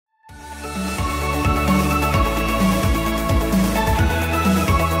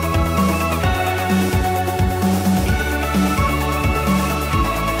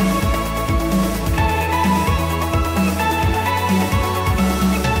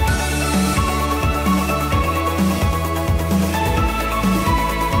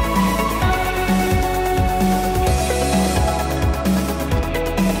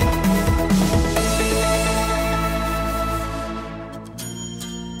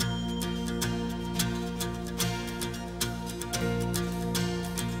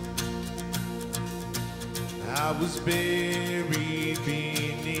I was buried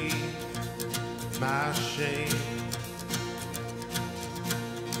beneath my shame.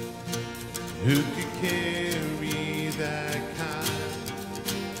 Who could carry that kind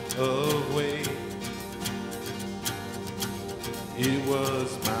of weight? It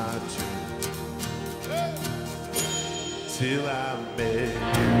was my turn till I met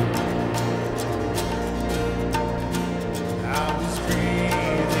you. I was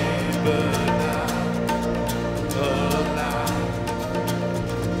breathing but not alive.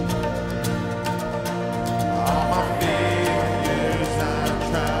 All my failures I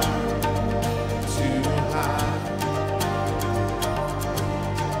tried to hide.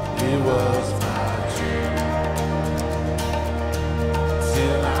 It was my turn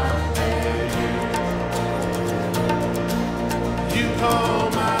till I met you. You called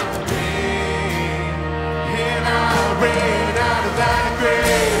my name and I ran out of that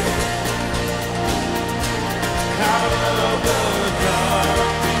grave, out of the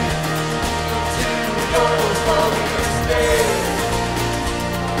darkness to your glorious day.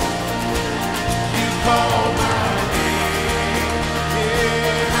 You called my name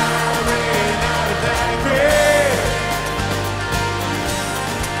and I ran out of that grave,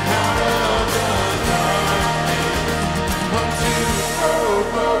 out of the darkness unto your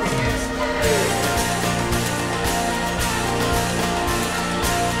glorious day.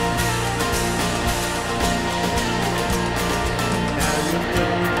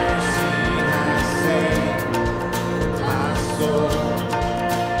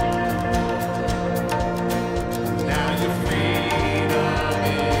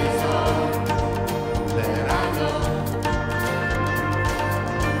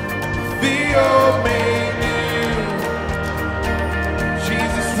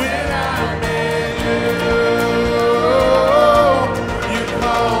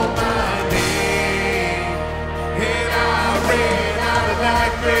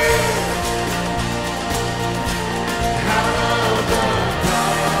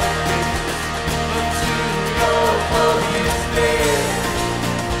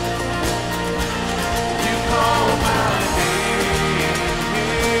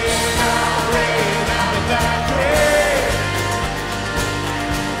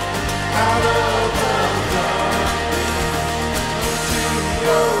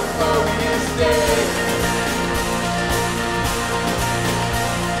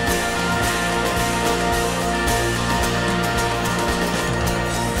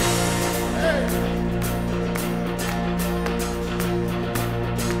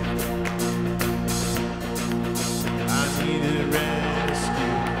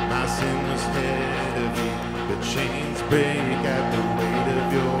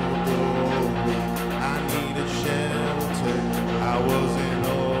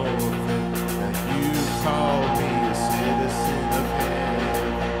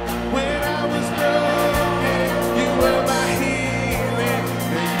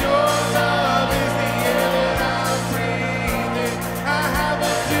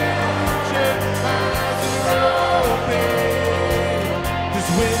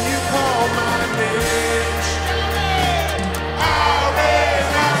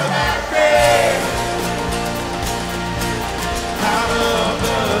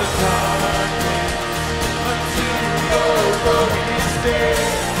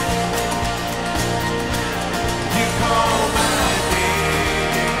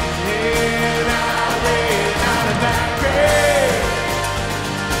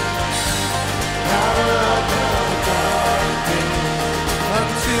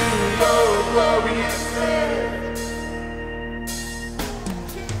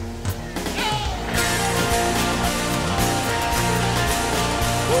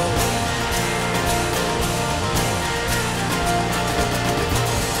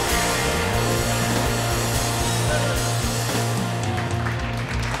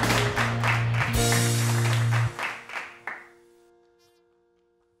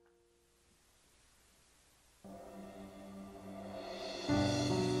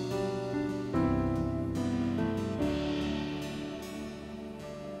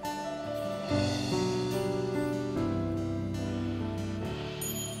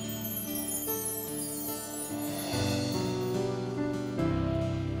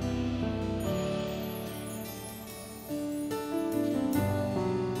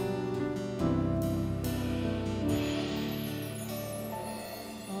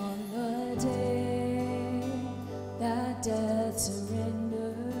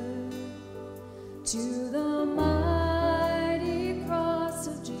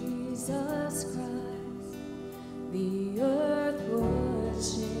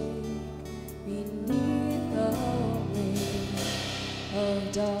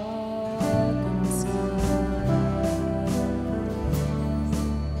 darkened skies.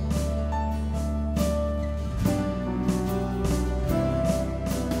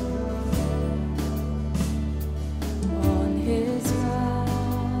 On his brow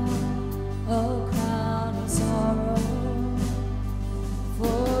a crown of sorrow,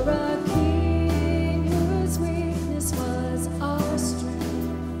 for a king whose weakness was our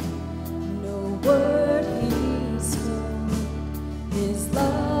strength. No word he spoke, his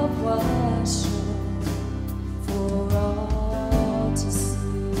love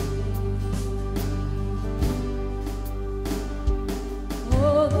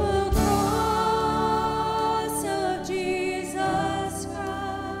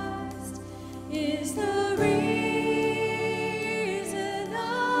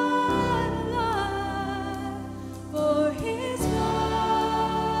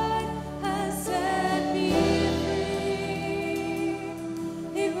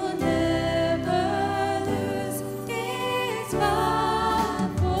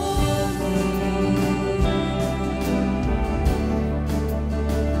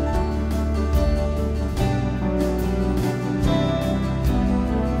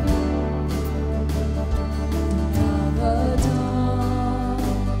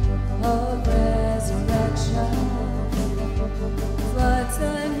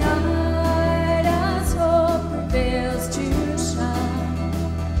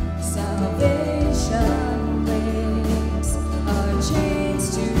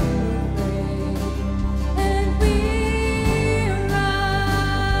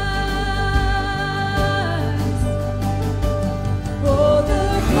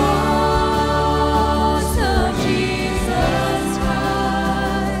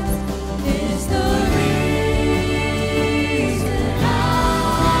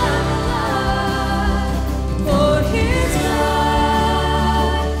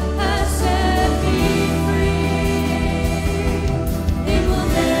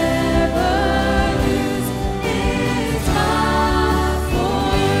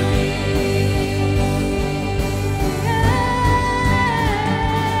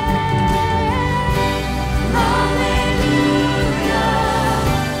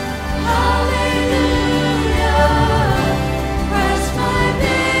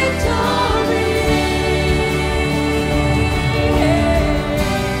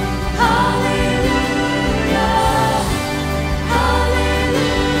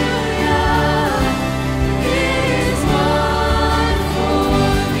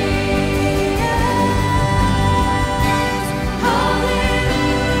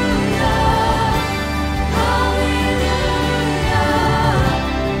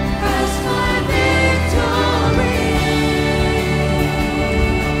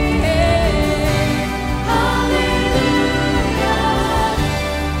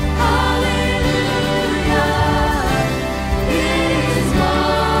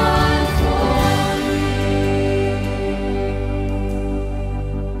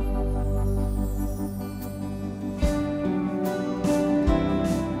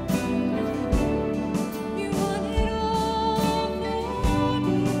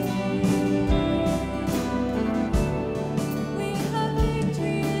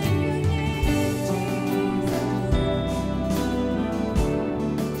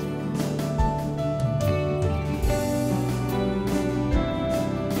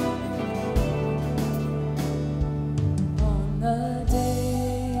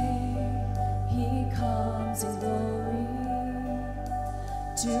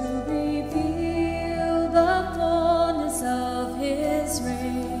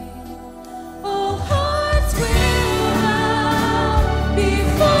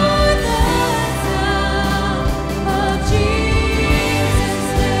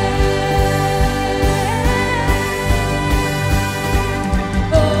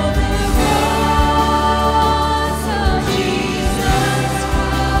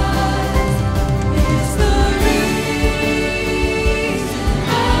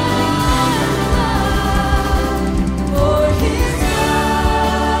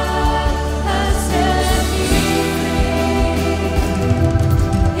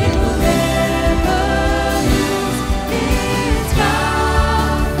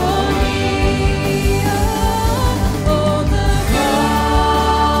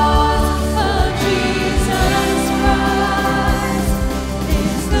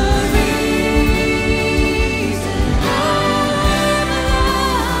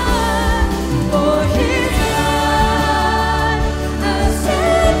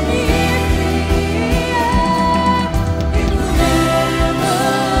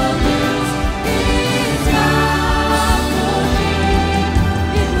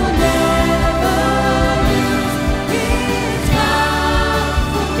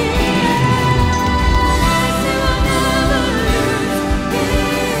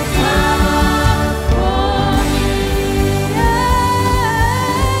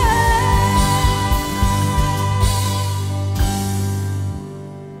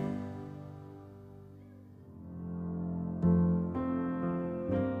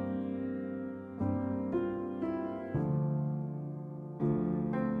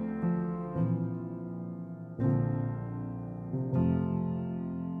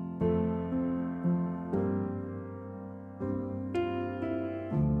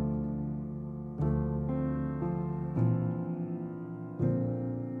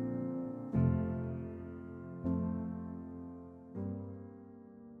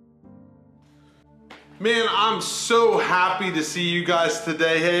Man, I'm so happy to see you guys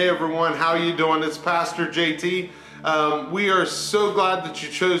today. Hey everyone, how you doing? It's Pastor JT. We are so glad that you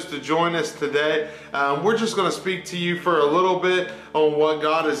chose to join us today. We're just going to speak to you for a little bit on what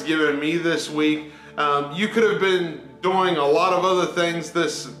God has given me this week. You could have been doing a lot of other things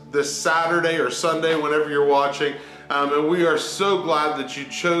this Saturday or Sunday whenever you're watching, and we are so glad that you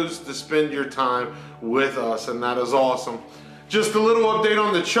chose to spend your time with us, and that is awesome. Just a little update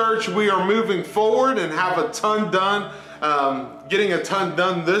on the church. We are moving forward and have a ton done, getting a ton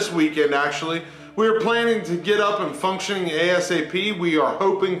done this weekend actually. We are planning to get up and functioning ASAP. We are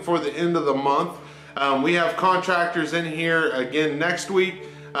hoping for the end of the month. We have contractors in here again next week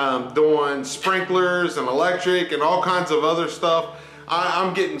doing sprinklers and electric and all kinds of other stuff.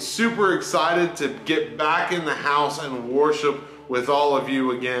 I'm getting super excited to get back in the house and worship with all of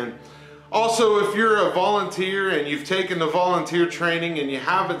you again. Also, if you're a volunteer and you've taken the volunteer training and you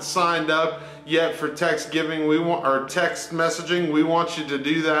haven't signed up yet for text giving, or text messaging, we want you to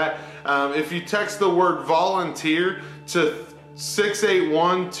do that. If you text the word volunteer to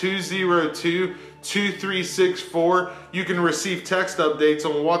 681-202-2364, you can receive text updates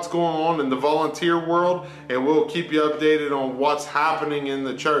on what's going on in the volunteer world, and we'll keep you updated on what's happening in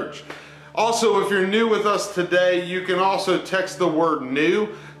the church. Also, if you're new with us today, you can also text the word new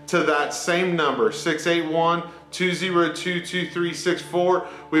to that same number, 681-202-2364.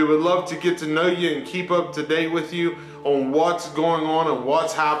 We would love to get to know you and keep up to date with you on what's going on and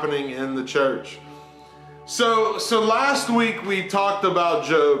what's happening in the church. So last week we talked about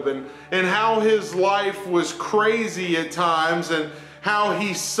Job and how his life was crazy at times and how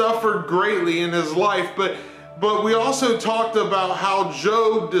he suffered greatly in his life, but we also talked about how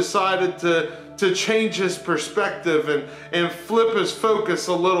Job decided to change his perspective and flip his focus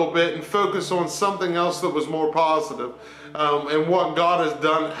a little bit and focus on something else that was more positive, and what God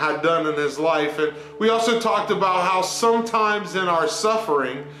had done in his life. And we also talked about how sometimes in our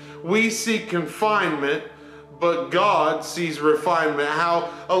suffering we see confinement, but God sees refinement. How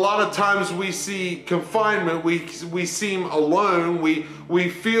a lot of times we see confinement, we seem alone, we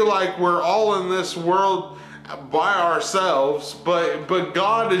feel like we're all in this world by ourselves, but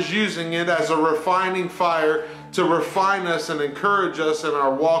God is using it as a refining fire to refine us and encourage us in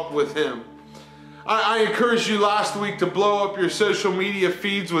our walk with Him. I encouraged you last week to blow up your social media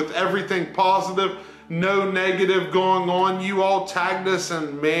feeds with everything positive, no negative going on. You all tagged us,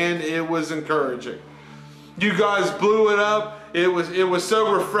 and man, it was encouraging. You guys blew it up. It was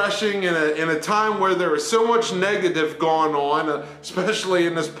so refreshing in a time where there was so much negative going on, especially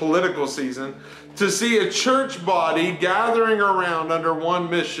in this political season, to see a church body gathering around under one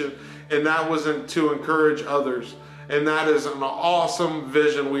mission, and that was to encourage others. And that is an awesome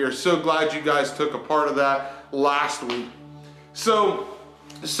vision. We are so glad you guys took a part of that last week. So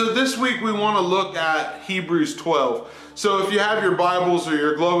this week we want to look at Hebrews 12. So if you have your Bibles or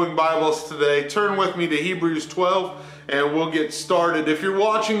your glowing Bibles today, turn with me to Hebrews 12 and we'll get started. If you're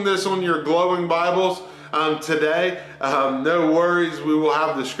watching this on your glowing Bibles today, no worries. We will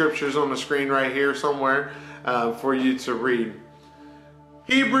have the scriptures on the screen right here somewhere for you to read.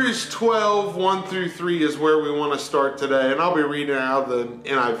 Hebrews 12, 1 through 3 is where we want to start today, and I'll be reading out of the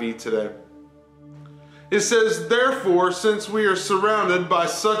NIV today. It says, "Therefore, since we are surrounded by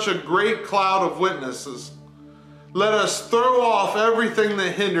such a great cloud of witnesses, let us throw off everything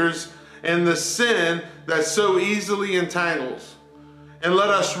that hinders and the sin that so easily entangles, and let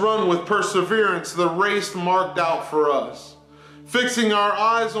us run with perseverance the race marked out for us, fixing our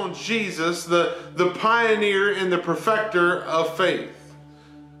eyes on Jesus, the pioneer and the perfecter of faith.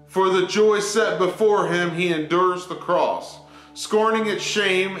 For the joy set before him, he endures the cross, scorning its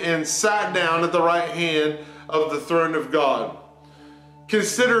shame, and sat down at the right hand of the throne of God.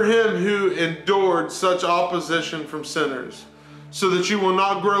 Consider him who endured such opposition from sinners, so that you will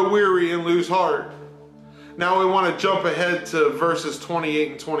not grow weary and lose heart." Now we want to jump ahead to verses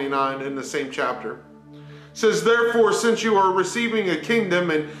 28 and 29 in the same chapter. It says, "Therefore, since you are receiving a kingdom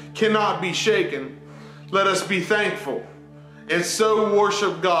and cannot be shaken, let us be thankful, and so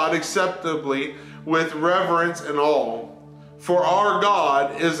worship God acceptably with reverence and awe. For our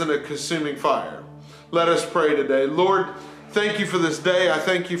God isn't a consuming fire." Let us pray today. Lord, thank you for this day. I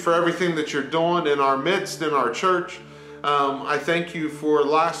thank you for everything that you're doing in our midst, in our church. I thank you for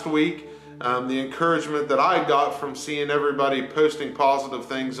last week, the encouragement that I got from seeing everybody posting positive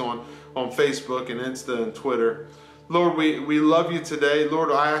things on Facebook and Insta and Twitter. Lord, we love you today.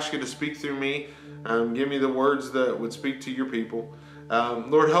 Lord, I ask you to speak through me. Give me the words that would speak to your people.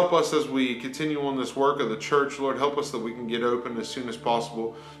 Lord, help us as we continue on this work of the church. Lord, help us that we can get open as soon as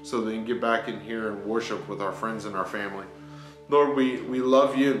possible so that we can get back in here and worship with our friends and our family. Lord, we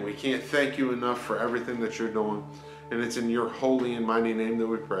love you, and we can't thank you enough for everything that you're doing. And it's in your holy and mighty name that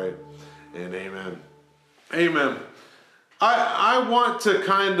we pray. And amen. Amen. I want to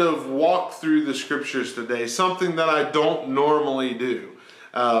kind of walk through the scriptures today, something that I don't normally do,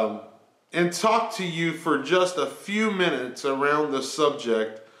 and talk to you for just a few minutes around the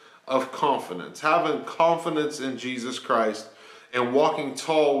subject of confidence, having confidence in Jesus Christ and walking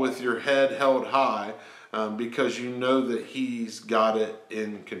tall with your head held high because you know that he's got it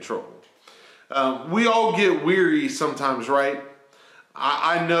in control. We all get weary sometimes, right?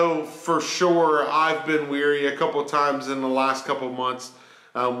 I know for sure I've been weary a couple times in the last couple months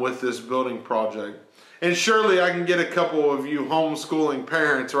with this building project. And surely I can get a couple of you homeschooling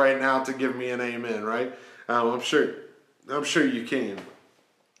parents right now to give me an amen, right? I'm sure you can.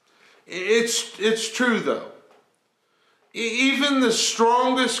 It's true though. Even the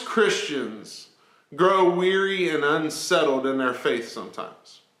strongest Christians grow weary and unsettled in their faith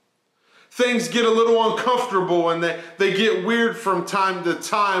sometimes. Things get a little uncomfortable and they get weird from time to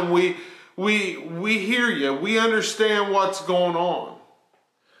time. We hear you. We understand what's going on.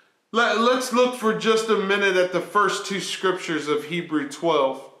 Let's look for just a minute at the first two scriptures of Hebrews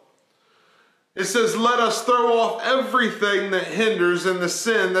 12. It says, "Let us throw off everything that hinders and the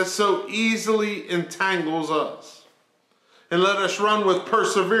sin that so easily entangles us. And let us run with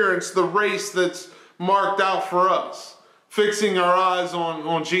perseverance the race that's marked out for us, fixing our eyes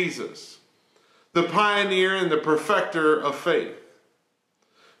on Jesus, the pioneer and the perfecter of faith.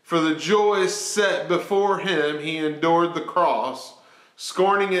 For the joy set before him, he endured the cross,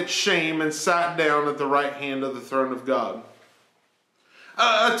 scorning its shame, and sat down at the right hand of the throne of God."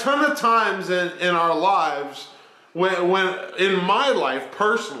 A ton of times in our lives, when in my life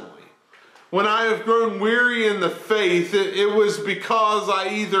personally, when I have grown weary in the faith, it was because I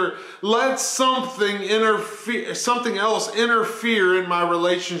either let something else interfere in my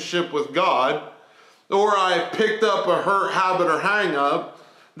relationship with God, or I picked up a hurt habit or hang up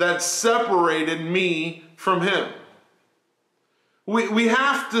that separated me from him. We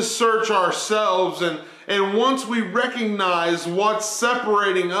have to search ourselves, and once we recognize what's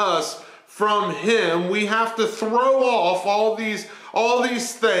separating us from him, we have to throw off all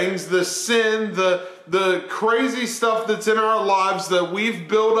these things, the sin, the crazy stuff that's in our lives that we've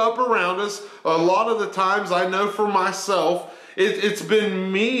built up around us. A lot of the times, I know for myself, it's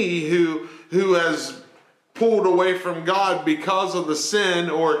been me who has pulled away from God because of the sin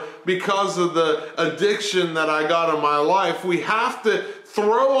or because of the addiction that I got in my life. We have to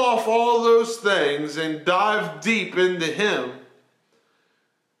throw off all those things and dive deep into him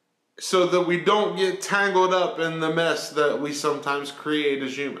so that we don't get tangled up in the mess that we sometimes create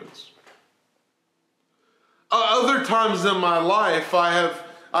as humans. Other times in my life,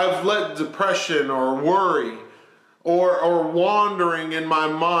 I've let depression or worry or wandering in my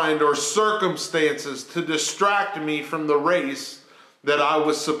mind or circumstances to distract me from the race that I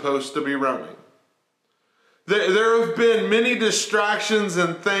was supposed to be running. There have been many distractions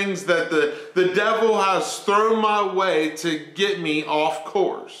and things that the devil has thrown my way to get me off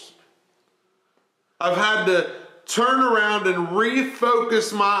course. I've had to turn around and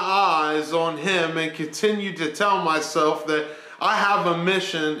refocus my eyes on him and continue to tell myself that I have a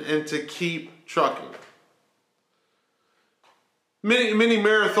mission and to keep trucking. Many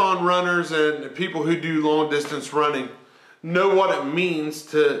marathon runners and people who do long distance running know what it means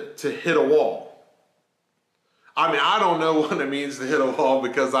to hit a wall. I mean, I don't know what it means to hit a wall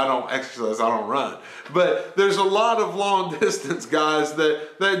because I don't exercise, I don't run. But there's a lot of long distance guys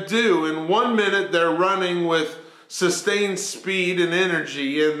that do. In 1 minute, they're running with sustained speed and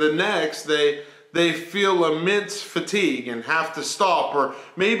energy, and the next, they feel immense fatigue and have to stop or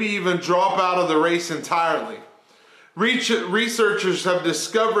maybe even drop out of the race entirely. Researchers have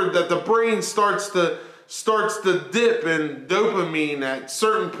discovered that the brain starts to dip in dopamine at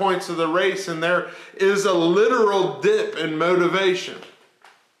certain points of the race, and there is a literal dip in motivation.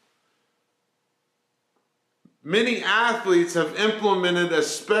 Many athletes have implemented a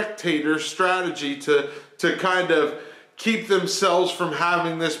spectator strategy to kind of keep themselves from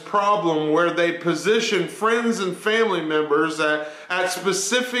having this problem where they position friends and family members at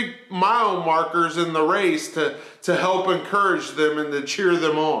specific mile markers in the race to help encourage them and to cheer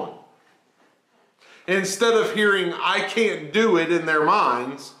them on. Instead of hearing, "I can't do it" in their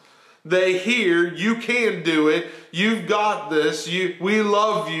minds, they hear, "You can do it, you've got this, we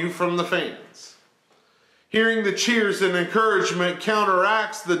love you" from the fans. Hearing the cheers and encouragement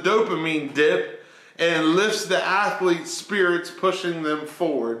counteracts the dopamine dip and lifts the athlete's spirits, pushing them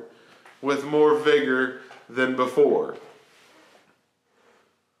forward with more vigor than before.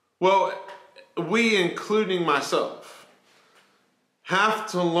 Well, we, including myself, have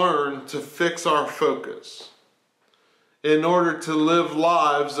to learn to fix our focus in order to live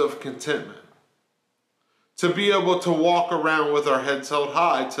lives of contentment. To be able to walk around with our heads held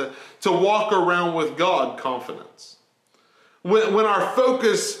high, to walk around with God confidence. When our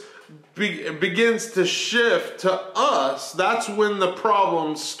focus begins to shift to us, that's when the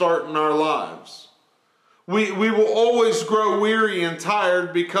problems start in our lives. We will always grow weary and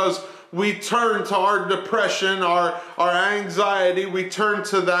tired because we turn to our depression, our anxiety, we turn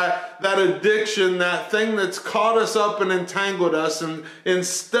to that addiction, that thing that's caught us up and entangled us, and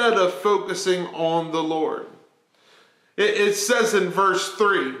instead of focusing on the Lord. It says in verse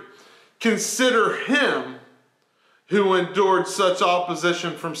 3, consider him who endured such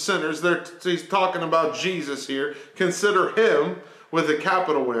opposition from sinners. He's talking about Jesus here. Consider him with a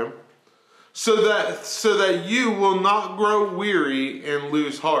capital M, so that you will not grow weary and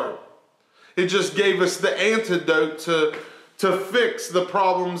lose heart. It just gave us the antidote to fix the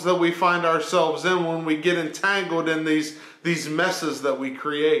problems that we find ourselves in when we get entangled in these messes that we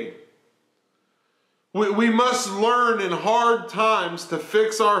create. We must learn in hard times to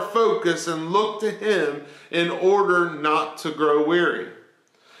fix our focus and look to him in order not to grow weary.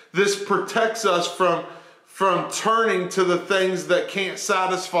 This protects us from turning to the things that can't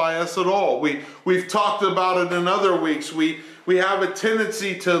satisfy us at all. We've talked about it in other weeks. We have a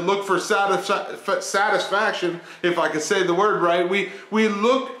tendency to look for satisfaction, if I could say the word right. We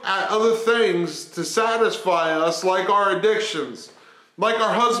look at other things to satisfy us, like our addictions, like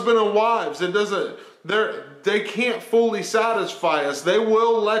our husband and wives. They can't fully satisfy us. They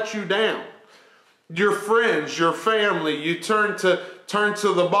will let you down. Your friends, your family, you turn to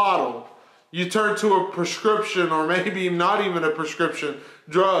the bottle. You turn to a prescription, or maybe not even a prescription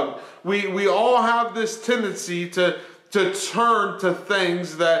drug. We all have this tendency to turn to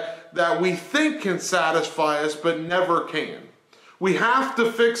things that we think can satisfy us but never can. We have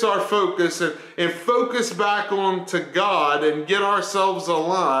to fix our focus and focus back on to God and get ourselves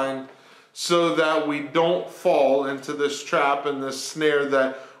aligned so that we don't fall into this trap and this snare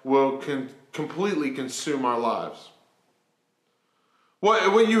that will completely consume our lives.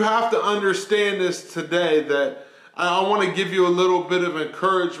 What you have to understand is today that I want to give you a little bit of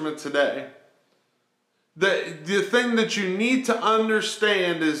encouragement today. That the thing that you need to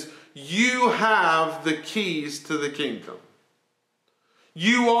understand is you have the keys to the kingdom.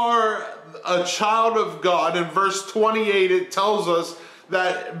 You are a child of God. In verse 28, it tells us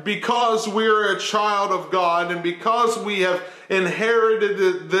that because we're a child of God and because we have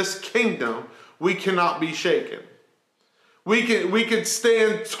inherited this kingdom, we cannot be shaken. We can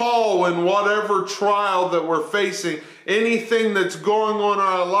stand tall in whatever trial that we're facing. Anything that's going on in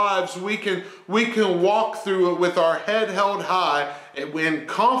our lives, we can walk through it with our head held high in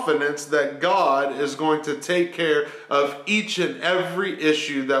confidence that God is going to take care of each and every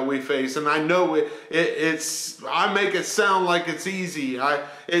issue that we face. And I know I make it sound like it's easy.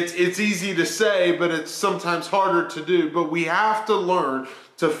 It's easy to say, but it's sometimes harder to do. But we have to learn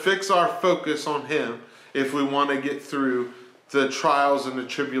to fix our focus on him if we want to get through the trials and the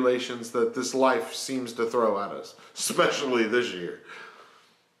tribulations that this life seems to throw at us, especially this year.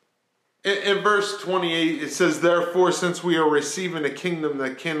 In verse 28, it says, therefore, since we are receiving a kingdom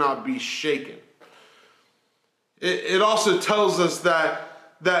that cannot be shaken. It also tells us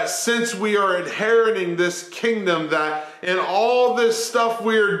that since we are inheriting this kingdom, that in all this stuff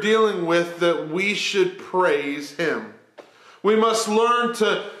we are dealing with, that we should praise him. We must learn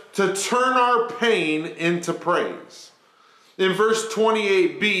to turn our pain into praise. In verse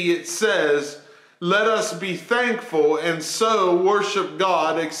 28b, it says, let us be thankful and so worship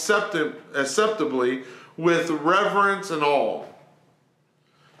God acceptably with reverence and awe.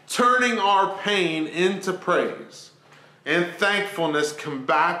 Turning our pain into praise and thankfulness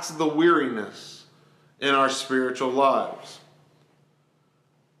combats the weariness in our spiritual lives.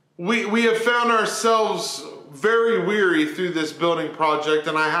 We have found ourselves very weary through this building project,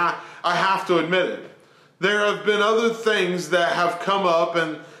 and I have to admit it. There have been other things that have come up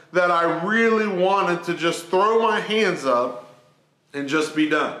and that I really wanted to just throw my hands up and just be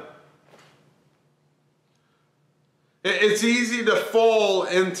done. It's easy to fall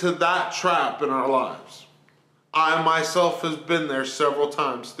into that trap in our lives. I myself have been there several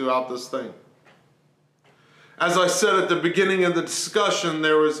times throughout this thing. As I said at the beginning of the discussion,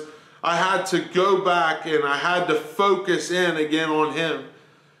 I had to go back and I had to focus in again on him,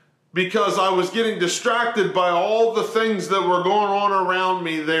 because I was getting distracted by all the things that were going on around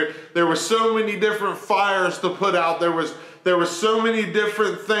me. There were so many different fires to put out. There was so many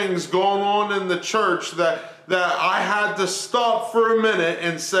different things going on in the church that I had to stop for a minute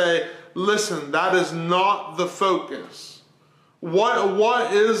and say, listen, that is not the focus.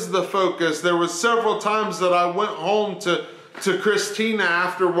 What is the focus? There was several times that I went home to Christina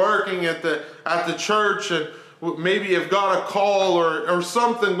after working at the church, and maybe have got a call or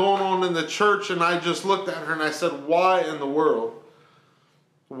something going on in the church, and I just looked at her and I said, why in the world?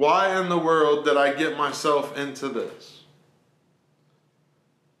 Why in the world did I get myself into this?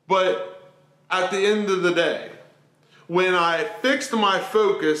 But at the end of the day, when I fixed my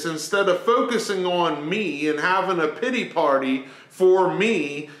focus, instead of focusing on me and having a pity party for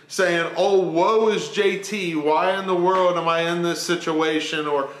me, saying, oh, woe is JT, why in the world am I in this situation,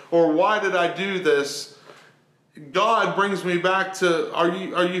 or why did I do this? God brings me back to, are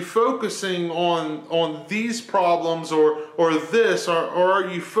you focusing on these problems or this, or are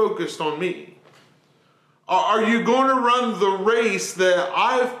you focused on me? Are you going to run the race that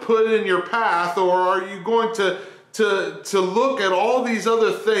I've put in your path, or are you going to look at all these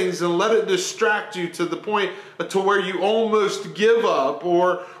other things and let it distract you to the point to where you almost give up?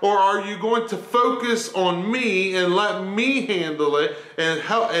 Or are you going to focus on me and let me handle it and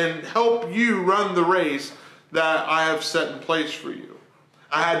help you run the race that I have set in place for you?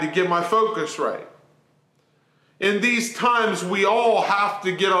 I had to get my focus right. In these times, we all have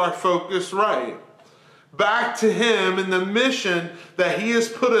to get our focus right. Back to Him and the mission that He has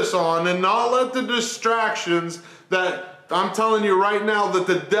put us on, and not let the distractions that I'm telling you right now that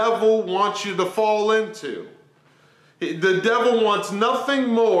the devil wants you to fall into. The devil wants nothing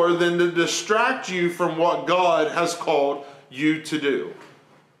more than to distract you from what God has called you to do.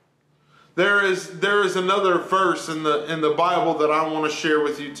 There is another verse in the Bible that I want to share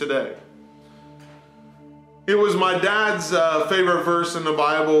with you today. It was my dad's favorite verse in the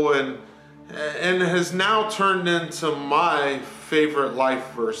Bible, and has now turned into my favorite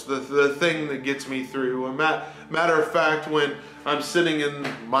life verse, the thing that gets me through. And matter of fact, when I'm sitting in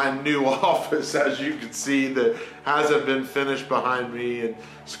my new office, as you can see, that hasn't been finished behind me, and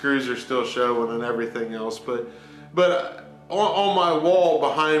screws are still showing and everything else, but on my wall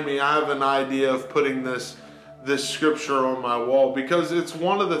behind me, I have an idea of putting this scripture on my wall, because it's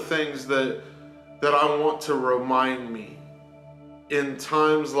one of the things that I want to remind me in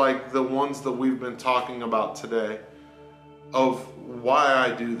times like the ones that we've been talking about today, of why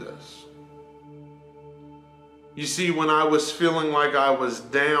I do this. You see, when I was feeling like I was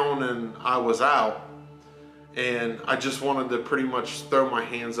down and I was out, and I just wanted to pretty much throw my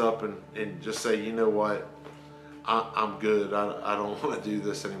hands up and just say, you know what, I'm good, I don't want to do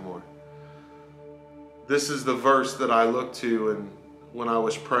this anymore. This is the verse that I looked to and when I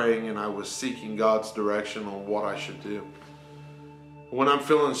was praying and I was seeking God's direction on what I should do. When I'm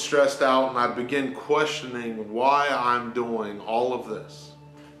feeling stressed out and I begin questioning why I'm doing all of this,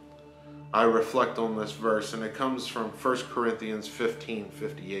 I reflect on this verse, and it comes from 1 Corinthians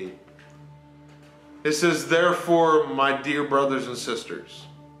 15:58. It says, therefore, my dear brothers and sisters,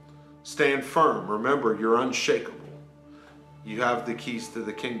 stand firm. Remember, you're unshakable. You have the keys to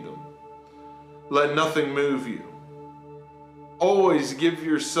the kingdom. Let nothing move you. Always give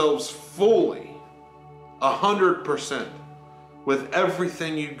yourselves fully, 100%, with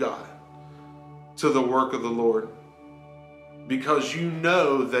everything you got, to the work of the Lord, because you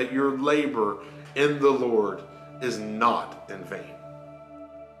know that your labor in the Lord is not in vain.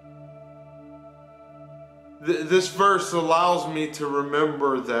 This verse allows me to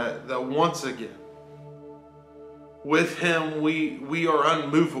remember that once again, with Him we are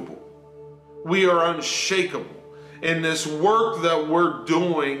unmovable. We are unshakable. And this work that we're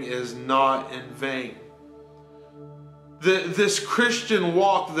doing is not in vain. This Christian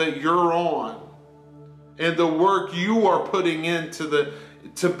walk that you're on, and the work you are putting into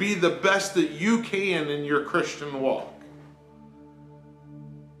to be the best that you can in your Christian walk,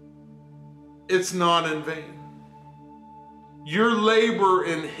 it's not in vain. Your labor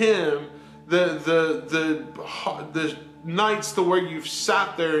in Him, the nights to where you've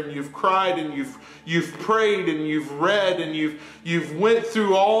sat there and you've cried and you've prayed and you've read and you've went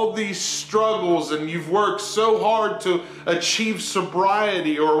through all these struggles and you've worked so hard to achieve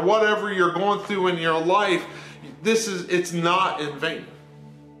sobriety or whatever you're going through in your life, it's not in vain.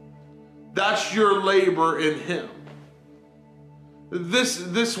 That's your labor in Him.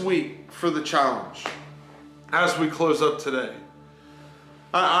 This week for the challenge, as we close up today,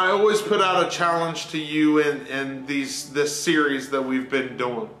 I always put out a challenge to you in this series that we've been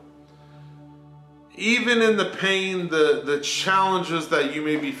doing. Even in the pain, the challenges that you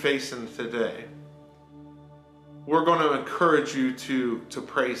may be facing today, we're going to encourage you to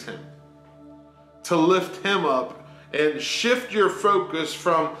praise Him, to lift Him up, and shift your focus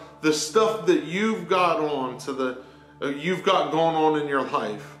from the stuff that you've got you've got going on in your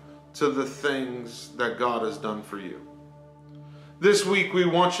life, to the things that God has done for you. This week we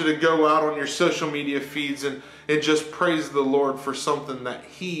want you to go out on your social media feeds and just praise the Lord for something that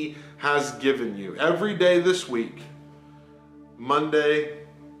He has given you. Every day this week, Monday,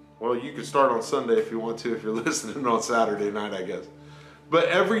 well, you can start on Sunday if you want to, if you're listening on Saturday night, I guess. But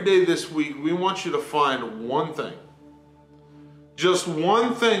every day this week, we want you to find one thing. Just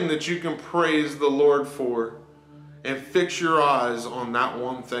one thing that you can praise the Lord for, and fix your eyes on that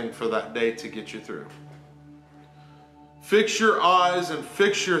one thing for that day to get you through. Fix your eyes and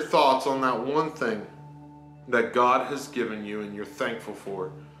fix your thoughts on that one thing that God has given you and you're thankful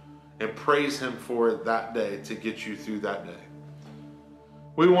for, and praise Him for it that day to get you through that day.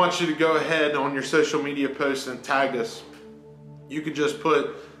 We want you to go ahead on your social media posts and tag us. You could just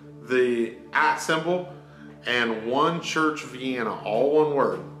put the @ symbol and One Church Vienna, all one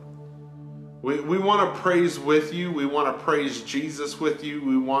word. We want to praise with you. We want to praise Jesus with you.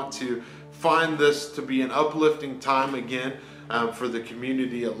 We want to find this to be an uplifting time again for the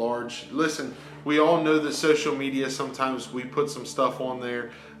community at large. Listen, we all know that social media, sometimes we put some stuff on there,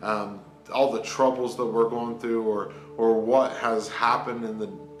 all the troubles that we're going through, or what has happened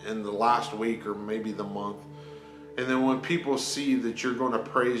in the last week or maybe the month. And then when people see that you're going to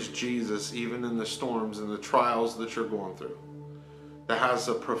praise Jesus even in the storms and the trials that you're going through, that has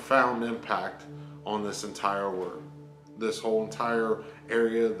a profound impact on this entire world, this whole entire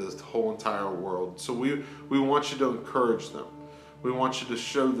area, this whole entire world. So we want you to encourage them. We want you to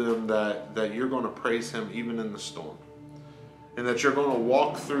show them that you're going to praise Him even in the storm, and that you're going to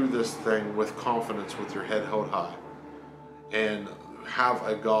walk through this thing with confidence, with your head held high, and have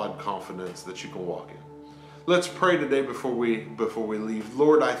a God confidence that you can walk in. Let's pray today before we leave.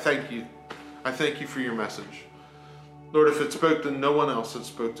 Lord, I thank you. I thank you for your message. Lord, if it spoke to no one else, it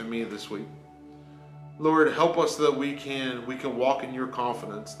spoke to me this week. Lord, help us that we can walk in your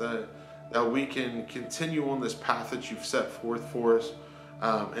confidence, that we can continue on this path that you've set forth for us,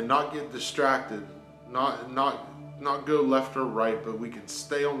 and not get distracted, not go left or right, but we can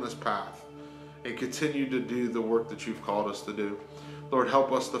stay on this path and continue to do the work that you've called us to do. Lord,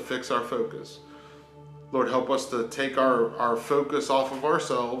 help us to fix our focus. Lord, help us to take our focus off of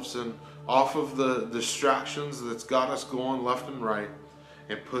ourselves and off of the distractions that's got us going left and right,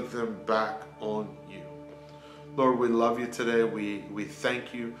 and put them back on you. Lord, we love you today. We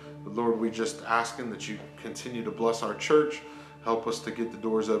thank you. Lord, we just asking that you continue to bless our church. Help us to get the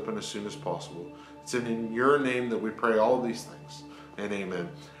doors open as soon as possible. It's in your name that we pray all these things, and amen.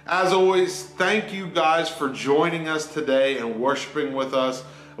 As always, thank you guys for joining us today and worshiping with us.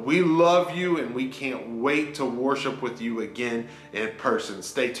 We love you, and we can't wait to worship with you again in person.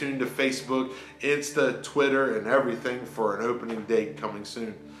 Stay tuned to Facebook, Insta, Twitter, and everything for an opening date coming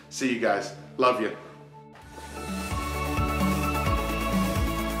soon. See you guys. Love you.